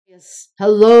Yes.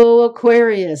 Hello,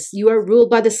 Aquarius. You are ruled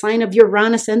by the sign of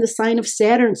Uranus and the sign of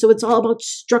Saturn. So it's all about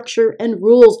structure and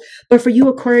rules. But for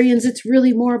you Aquarians, it's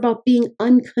really more about being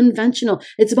unconventional.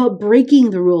 It's about breaking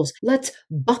the rules. Let's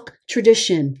buck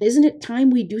tradition. Isn't it time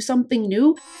we do something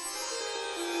new?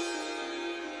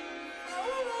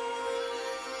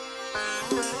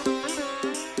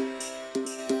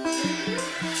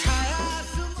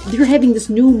 You're having this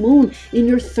new moon in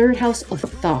your third house of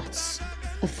thoughts,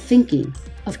 of thinking,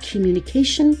 of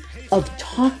communication, of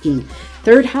talking.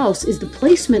 Third house is the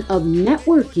placement of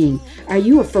networking. Are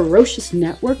you a ferocious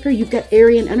networker? You've got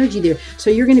Arian energy there. So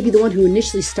you're going to be the one who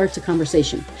initially starts a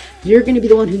conversation. You're going to be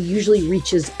the one who usually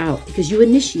reaches out because you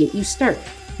initiate, you start.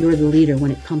 You're the leader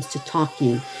when it comes to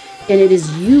talking. And it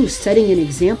is you setting an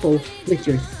example with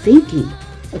your thinking,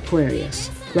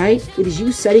 Aquarius. Right? It is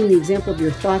you setting the example of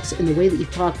your thoughts and the way that you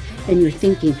talk and your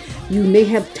thinking. You may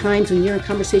have times when you're in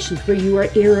conversations where you are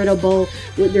irritable,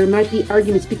 where there might be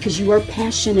arguments because you are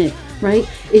passionate, right?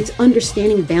 It's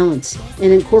understanding balance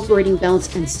and incorporating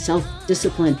balance and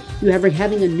self-discipline. You are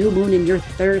having a new moon in your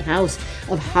third house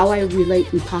of how I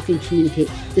relate and talk and communicate.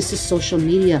 This is social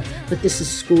media, but this is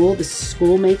school, this is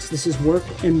schoolmates, this is work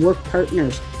and work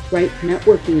partners, right?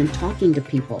 Networking and talking to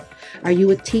people. Are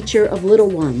you a teacher of little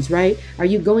ones, right? Are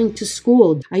you going to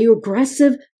school? Are you an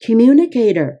aggressive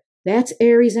communicator? That's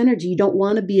Aries energy. You don't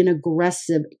want to be an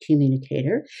aggressive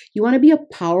communicator. You want to be a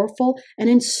powerful and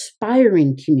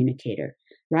inspiring communicator,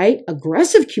 right?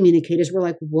 Aggressive communicators, we're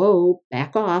like, whoa,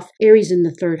 back off. Aries in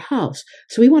the third house.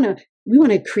 So we want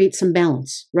to create some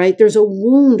balance, right? There's a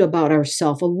wound about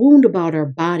ourselves, a wound about our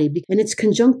body, and it's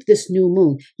conjunct this new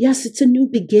moon. Yes, it's a new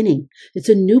beginning. It's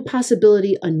a new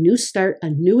possibility, a new start,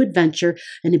 a new adventure,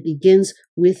 and it begins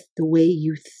with the way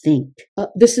you think.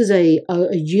 This is a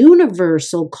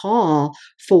universal call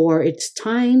for it's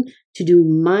time to do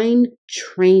mind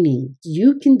training.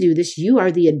 You can do this. You are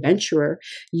the adventurer.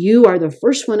 You are the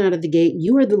first one out of the gate.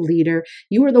 You are the leader.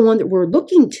 You are the one that we're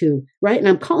looking to, right? And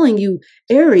I'm calling you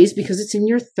Aries because it's in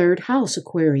your third house,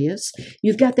 Aquarius.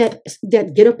 You've got that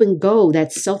get up and go,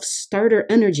 that self-starter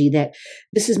energy, that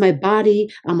this is my body.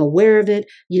 I'm aware of it.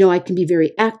 You know, I can be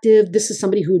very active. This is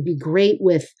somebody who would be great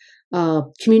with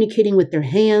communicating with their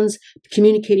hands,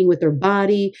 communicating with their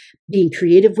body, being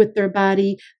creative with their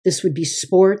body. This would be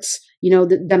sports, you know,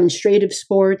 the demonstrative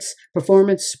sports,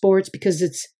 performance sports, because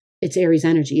it's Aries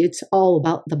energy. It's all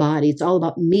about the body. It's all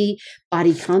about me,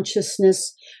 body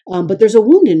consciousness. But there's a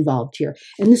wound involved here.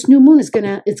 And this new moon is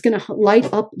it's gonna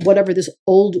light up whatever this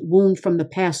old wound from the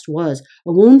past was.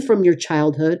 A wound from your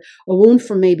childhood, a wound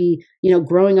from maybe, you know,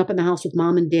 growing up in the house with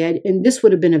mom and dad. And this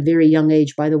would have been a very young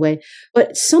age, by the way.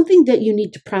 But something that you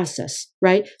need to process,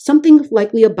 right? Something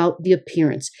likely about the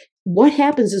appearance. What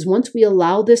happens is once we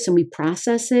allow this and we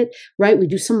process it, right, we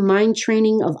do some mind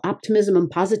training of optimism and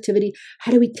positivity.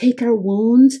 How do we take our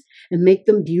wounds and make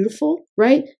them beautiful,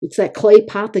 right? It's that clay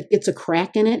pot that gets a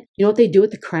crack in it. You know what they do with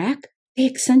the crack? They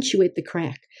accentuate the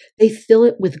crack. They fill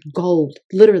it with gold.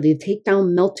 Literally, they take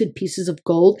down melted pieces of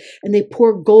gold and they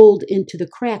pour gold into the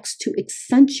cracks to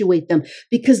accentuate them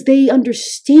because they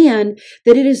understand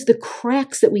that it is the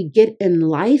cracks that we get in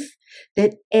life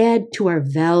that add to our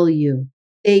value.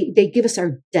 They give us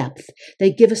our depth.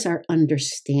 They give us our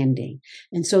understanding.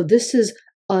 And so this is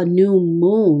a new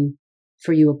moon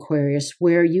for you, Aquarius,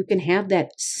 where you can have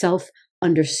that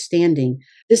self-understanding.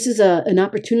 This is an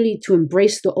opportunity to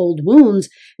embrace the old wounds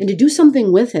and to do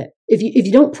something with it. If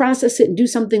you don't process it and do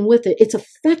something with it, it's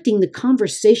affecting the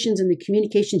conversations and the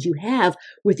communications you have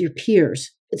with your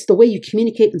peers. It's the way you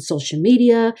communicate in social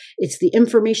media. It's the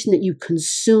information that you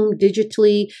consume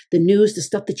digitally, the news, the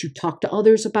stuff that you talk to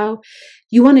others about.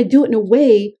 You want to do it in a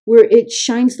way where it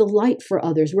shines the light for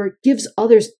others, where it gives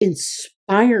others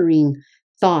inspiring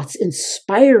thoughts,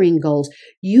 inspiring goals.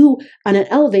 You, on an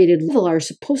elevated level, are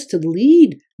supposed to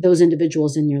lead those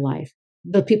individuals in your life.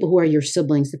 The people who are your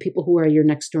siblings, the people who are your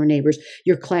next door neighbors,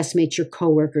 your classmates, your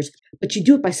coworkers. But you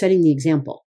do it by setting the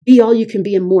example. Be all you can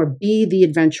be and more. Be the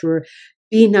adventurer.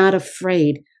 Be not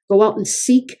afraid. Go out and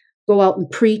seek. Go out and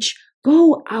preach.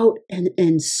 Go out and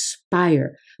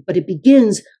inspire. But it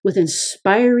begins with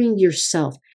inspiring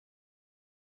yourself.